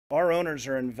our owners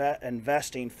are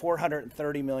investing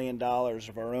 $430 million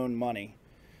of our own money.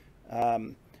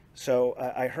 So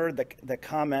I heard the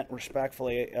comment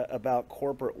respectfully about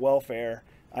corporate welfare.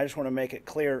 I just want to make it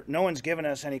clear, no one's given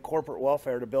us any corporate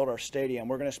welfare to build our stadium.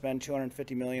 We're going to spend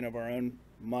 $250 million of our own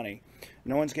money.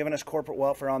 No one's given us corporate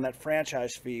welfare on that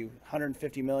franchise fee,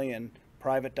 $150 million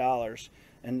private dollars.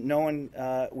 And no one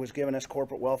was giving us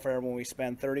corporate welfare when we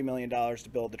spend $30 million to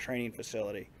build the training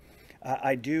facility.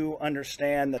 I do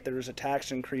understand that there's a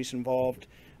tax increase involved,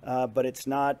 but it's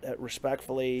not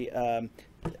respectfully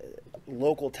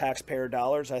local taxpayer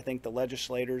dollars. I think the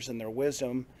legislators in their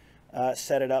wisdom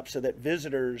set it up so that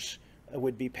visitors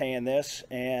would be paying this,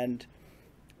 and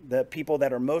the people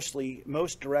that are most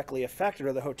directly affected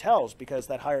are the hotels, because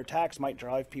that higher tax might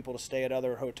drive people to stay at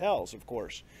other hotels, of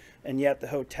course. And yet the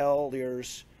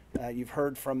hoteliers, you've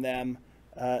heard from them,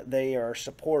 they are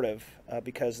supportive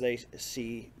because they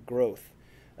see growth.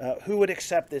 Who would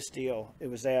accept this deal? It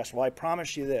was asked. Well, I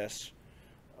promise you this.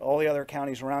 All the other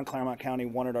counties around Claremont County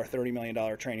wanted our $30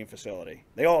 million training facility.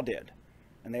 They all did.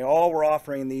 And they all were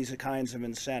offering these kinds of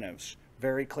incentives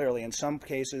very clearly, in some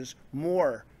cases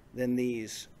more than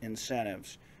these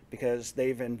incentives, because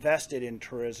they've invested in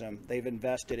tourism. They've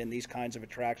invested in these kinds of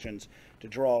attractions to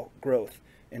draw growth.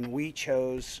 And we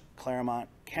chose Claremont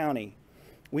County.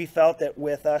 We felt that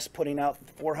with us putting out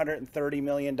 $430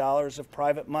 million of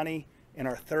private money in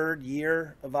our third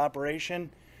year of operation,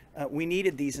 we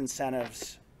needed these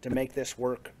incentives to make this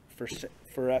work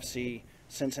for FC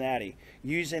Cincinnati,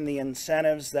 using the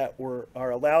incentives that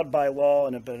are allowed by law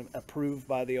and have been approved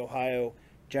by the Ohio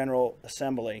General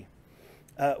Assembly.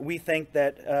 We think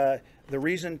that the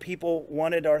reason people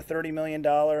wanted our $30 million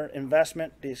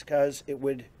investment is because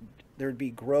there'd be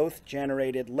growth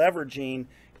generated leveraging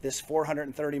this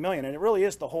 $430 million. And it really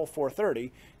is the whole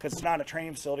 430, because it's not a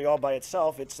training facility all by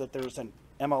itself. It's that there's an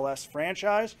MLS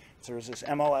franchise, so there's this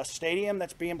MLS stadium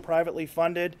that's being privately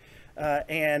funded,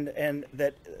 and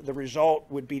that the result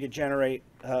would be to generate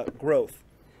growth.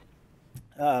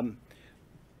 I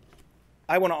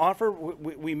want to offer,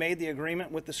 we made the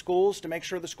agreement with the schools to make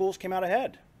sure the schools came out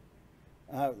ahead.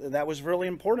 That was really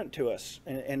important to us,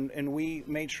 and we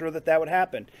made sure that would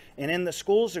happen. And in the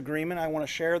schools agreement, I want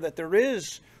to share that there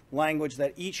is language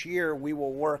that each year we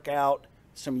will work out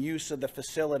some use of the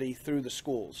facility through the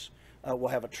schools. We'll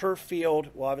have a turf field,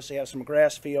 we'll obviously have some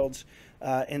grass fields,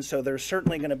 and so there's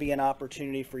certainly going to be an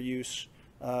opportunity for use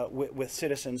with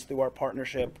citizens through our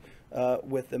partnership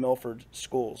with the Milford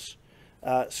schools.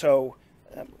 At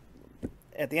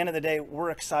the end of the day, we're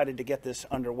excited to get this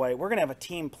underway. We're going to have a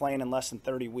team playing in less than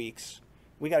 30 weeks.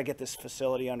 We got to get this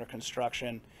facility under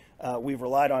construction. We've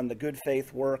relied on the good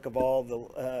faith work of all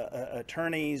the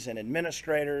attorneys and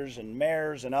administrators and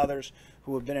mayors and others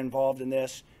who have been involved in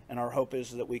this, and our hope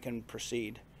is that we can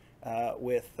proceed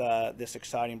with this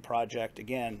exciting project.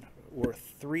 Again, we're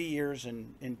 3 years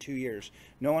in 2 years.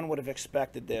 No one would have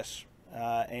expected this,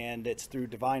 and it's through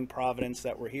divine providence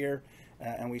that we're here,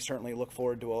 and we certainly look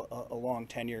forward to a long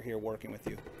tenure here working with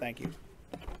you. Thank you.